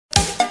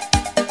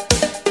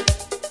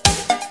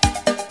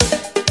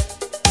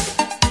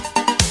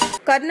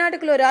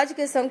కర్ణాటకలో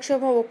రాజకీయ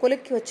సంక్షోభం ఓ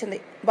కొలిక్కి వచ్చింది.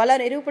 బల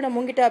నిరూపణ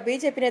ముంగిట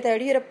బీజేపీ నేత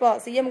యడియూరప్ప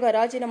సీఎంగా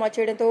రాజీనామా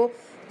చేయడంతో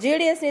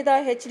జేడీఎస్ నేత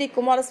హెచ్డి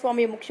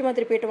కుమారస్వామి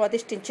ముఖ్యమంత్రి పీఠం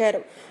అధిష్ఠించారు.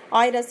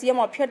 ఆయన సీఎం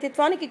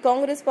అభ్యర్థిత్వానికి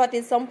కాంగ్రెస్ పార్టీ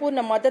సంపూర్ణ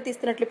మద్దతు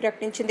ఇస్తున్నట్లు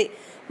ప్రకటించింది.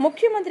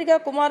 ముఖ్యమంత్రిగా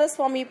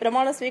కుమారస్వామి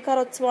ప్రమాణ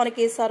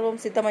స్వీకారోత్సవానికి సర్వం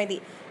సిద్ధమైంది.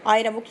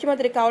 ఆయన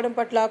ముఖ్యమంత్రి కావడం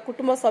పట్ల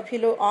కుటుంబ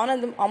సభ్యులు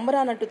ఆనందం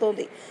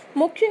అంబరానంటుతోంది.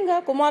 ముఖ్యంగా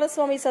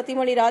కుమారస్వామి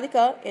సతీమణి రాధిక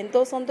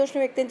ఎంతో సంతోషం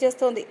వ్యక్తం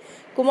చేస్తోంది.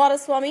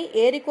 కుమారస్వామి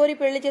ఏరికోరి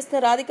పెళ్లి చేసిన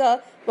రాధిక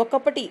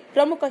ఒకప్పటి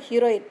ప్రముఖ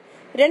హీరోయిన్.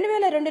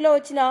 2002లో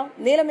వచ్చిన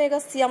నీలమేఘ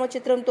శ్యామ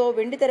చిత్రంతో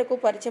వెండితెరకు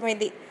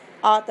పరిచయమైంది.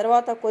 ఆ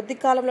తర్వాత కొద్ది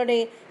కాలంలోనే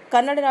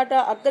కన్నడ నాట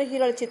అగ్ర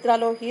హీరోల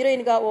చిత్రాల్లో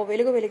హీరోయిన్ గా ఓ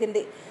వెలుగు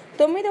వెలిగింది.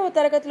 9వ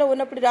తరగతిలో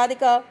ఉన్నప్పుడు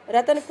రాధిక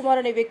రతన్ కుమార్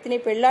అనే వ్యక్తిని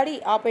పెళ్లాడి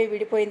ఆపై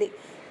విడిపోయింది.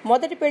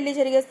 మొదటి పెళ్లి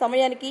జరిగే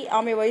సమయానికి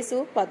ఆమె వయసు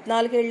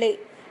 14 ఏళ్లే.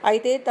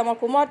 అయితే తమ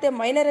కుమార్తె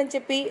మైనర్ అని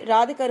చెప్పి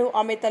రాధికను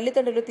ఆమె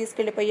తల్లిదండ్రులు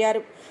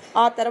తీసుకెళ్లిపోయారు.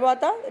 ఆ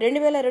తర్వాత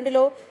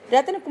 2002లో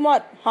రతన్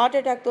కుమార్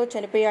హార్ట్అటాక్తో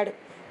చనిపోయాడు.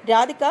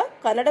 రాధిక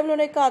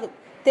కన్నడంలోనే కాదు,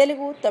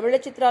 తెలుగు, తమిళ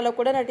చిత్రాల్లో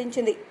కూడా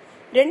నటించింది.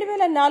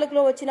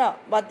 2004లో వచ్చిన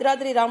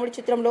భద్రాద్రి రాముడి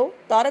చిత్రంలో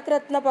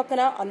తారకరత్న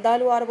పక్కన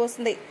అందాలు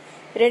ఆరబోసింది.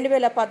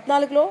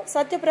 2014లో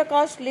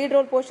సత్యప్రకాష్ లీడ్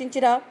రోల్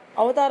పోషించిన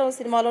అవతారం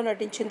సినిమాలో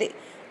నటించింది.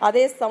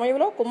 అదే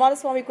సమయంలో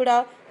కుమారస్వామి కూడా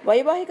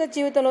వైవాహిక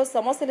జీవితంలో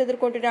సమస్యలు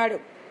ఎదుర్కొంటున్నాడు.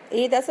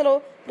 ఈ దశలో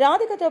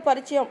రాధికతో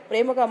పరిచయం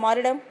ప్రేమగా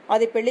మారడం,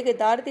 అది పెళ్లికి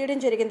దారితీయడం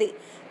జరిగింది.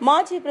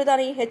 మాజీ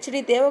ప్రధాని హెచ్డి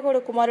దేవగౌడ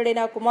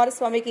కుమారుడైన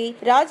కుమారస్వామికి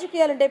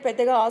రాజకీయాలంటే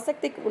పెద్దగా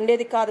ఆసక్తి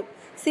ఉండేది కాదు.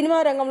 సినిమా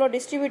రంగంలో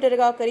డిస్ట్రిబ్యూటర్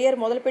గా కెరియర్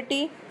మొదలుపెట్టి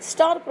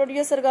స్టార్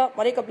ప్రొడ్యూసర్ గా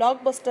మరిక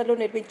బ్లాక్ బస్టర్లు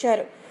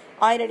నిర్మించారు.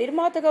 ఆయన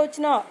నిర్మాతగా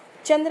వచ్చిన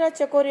చంద్ర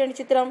చకోరి అనే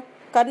చిత్రం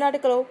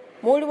కర్ణాటకలో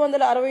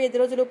 365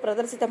 రోజులు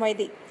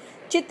ప్రదర్శితమైంది.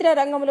 చిత్ర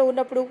రంగంలో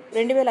ఉన్నప్పుడు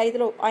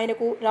 2005లో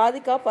ఆయనకు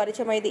రాధిక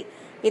పరిచయమైంది.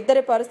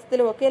 ఇద్దరి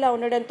పరిస్థితులు ఒకేలా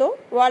ఉండడంతో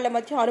వాళ్ల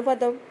మధ్య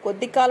అనుబంధం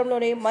కొద్ది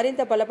కాలంలోనే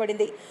మరింత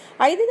బలపడింది.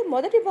 అయితే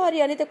మొదటి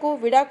భార్య అనితకు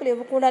విడాకులు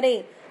ఇవ్వకుండానే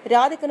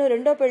రాధికను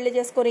రెండో పెళ్లి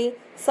చేసుకుని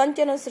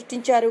సంచలనం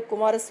సృష్టించారు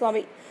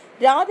కుమారస్వామి.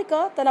 రాధిక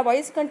తన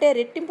వయసు కంటే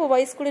రెట్టింపు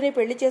వయస్కుడిని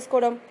పెళ్లి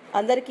చేసుకోవడం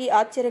అందరికీ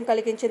ఆశ్చర్యం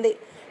కలిగించింది.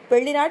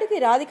 పెళ్లి నాటికి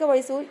రాధిక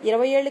వయసు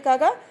 20 ఏళ్లు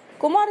కాగా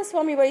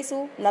కుమారస్వామి వయసు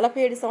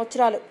 47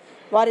 సంవత్సరాలు.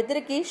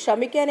 వారిద్దరికీ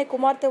షమికి అనే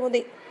కుమార్తె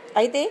ఉంది.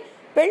 అయితే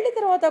పెళ్లి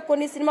తర్వాత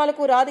కొన్ని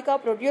సినిమాలకు రాధిక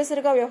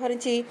ప్రొడ్యూసర్ గా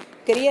వ్యవహరించి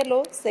కెరియర్ లో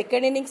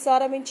సెకండ్ ఇన్నింగ్స్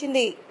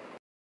ఆరంభించింది.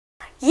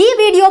 ఈ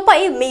వీడియోపై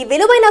మీ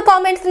విలువైన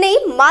కామెంట్స్ ని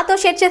మాతో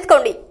షేర్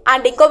చేసుకోండి.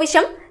 అండ్ ఇంకో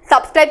విషయం,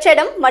 సబ్స్క్రైబ్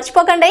చేయడం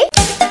మర్చిపోకండి.